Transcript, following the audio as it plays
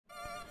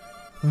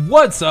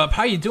What's up?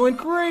 How you doing?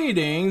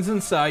 Greetings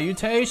and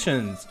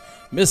salutations.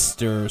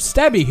 Mr.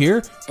 Stabby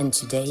here. And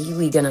today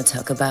we're gonna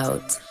talk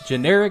about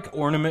generic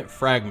ornament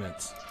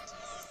fragments.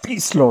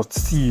 Peace, Lord,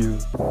 see you.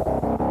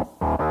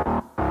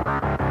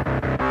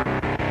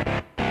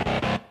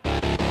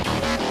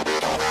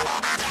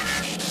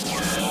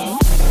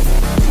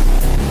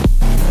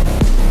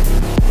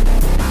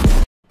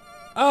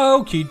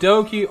 Okie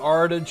dokie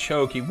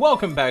artichoke.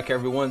 Welcome back,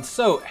 everyone.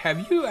 So,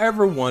 have you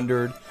ever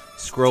wondered,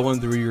 scrolling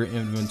through your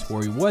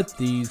inventory, what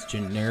these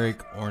generic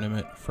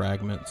ornament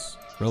fragments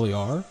really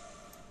are?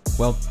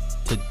 Well,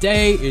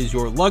 today is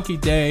your lucky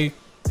day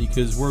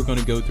because we're going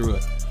to go through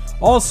it.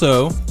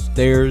 Also,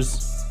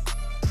 there's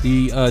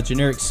the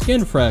generic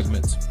skin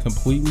fragments,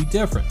 completely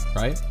different,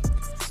 right?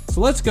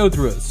 So let's go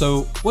through it.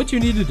 So what you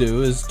need to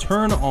do is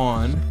turn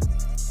on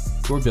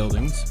your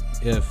buildings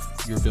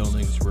if your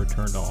buildings were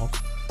turned off.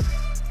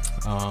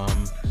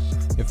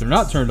 If they're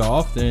not turned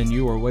off, then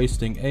you are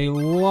wasting a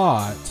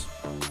lot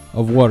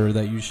of water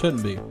that you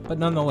shouldn't be, but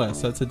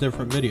nonetheless, that's a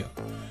different video.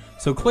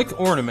 So click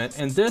ornament,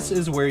 and this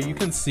is where you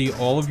can see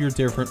all of your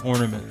different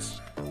ornaments.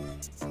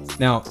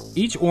 Now,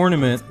 each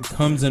ornament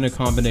comes in a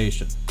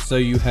combination. So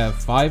you have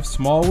 5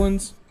 small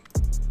ones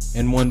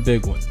and 1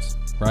 big ones,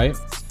 right?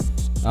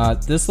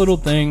 This little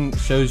thing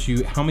shows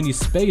you how many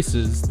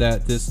spaces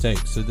that this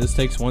takes. So this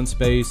takes 1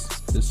 space,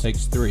 this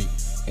takes 3.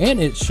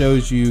 And it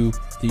shows you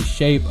the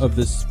shape of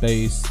the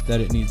space that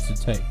it needs to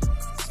take.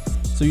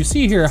 So you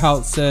see here how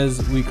it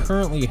says we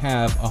currently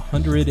have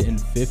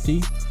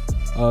 150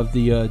 of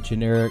the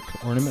generic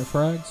ornament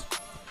frags.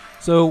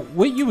 So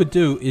what you would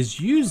do is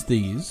use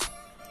these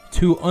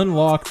to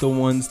unlock the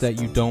ones that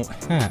you don't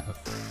have.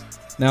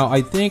 Now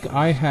I think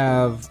I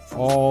have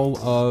all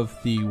of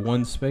the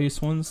 1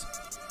 space ones.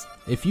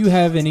 If you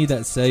have any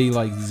that say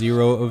like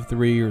 0 of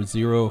 3 or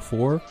 0 of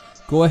 4,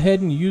 go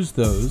ahead and use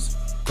those,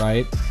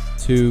 right,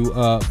 to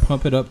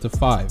pump it up to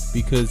 5,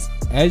 because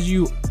as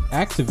you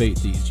activate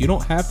these, you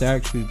don't have to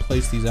actually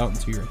place these out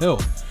into your hill,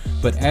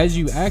 but as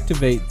you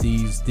activate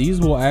these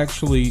will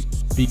actually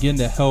begin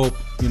to help,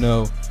 you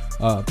know,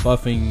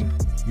 buffing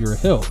your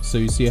hill. So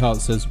you see how it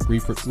says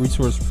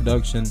resource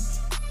production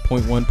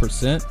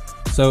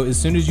 0.1%. so as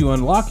soon as you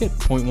unlock it,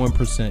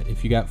 0.1%.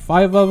 if you got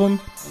 5 of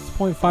them, it's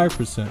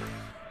 0.5%.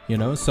 You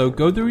know, so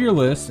go through your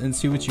list and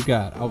see what you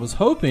got. I was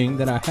hoping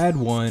that I had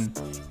one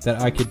that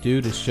I could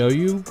do to show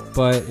you,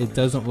 but it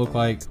doesn't look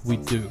like we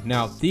do.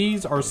 Now,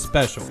 these are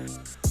special.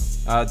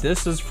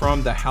 This is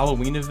from the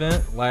Halloween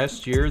event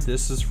last year.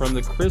 This is from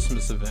the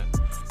Christmas event.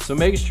 So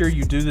make sure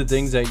you do the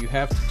things that you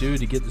have to do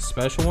to get the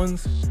special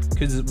ones,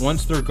 because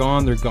once they're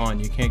gone, they're gone.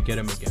 You can't get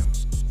them again.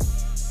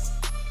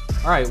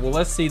 All right, well,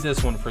 let's see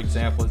this one, for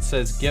example. It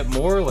says get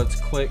more.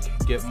 Let's click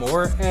get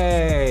more.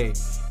 Hey,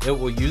 it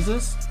will use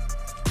us.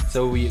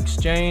 So we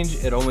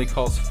exchange, it only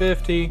costs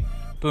 50,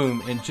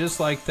 boom, and just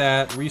like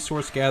that,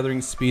 resource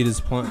gathering speed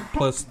is plus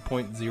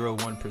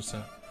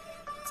 0.01%.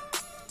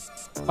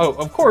 Oh,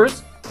 of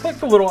course, click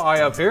the little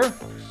eye up here,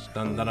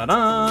 dun dun dun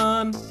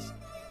dun,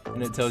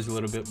 and it tells you a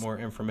little bit more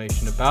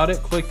information about it.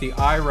 Click the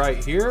eye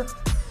right here,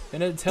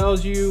 and it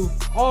tells you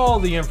all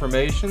the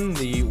information,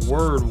 the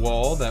word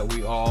wall that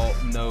we all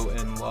know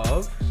and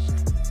love.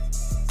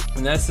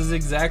 And this is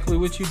exactly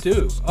what you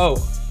do. Oh,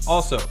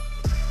 also,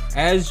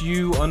 as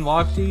you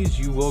unlock these,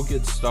 you will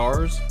get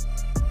stars,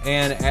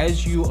 and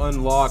as you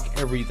unlock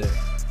everything,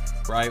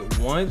 right?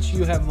 Once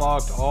you have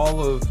locked all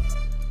of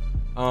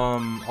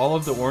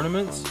the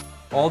ornaments,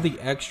 all the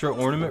extra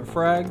ornament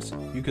frags,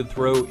 you could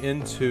throw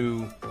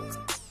into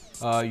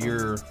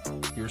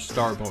your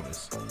star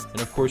bonus, and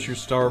of course your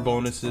star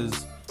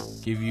bonuses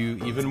give you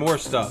even more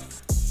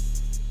stuff.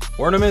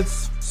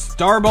 Ornaments,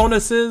 star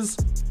bonuses,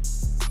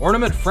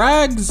 ornament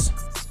frags.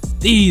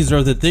 These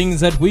are the things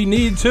that we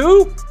need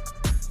to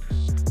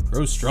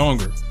grow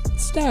stronger,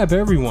 stab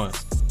everyone.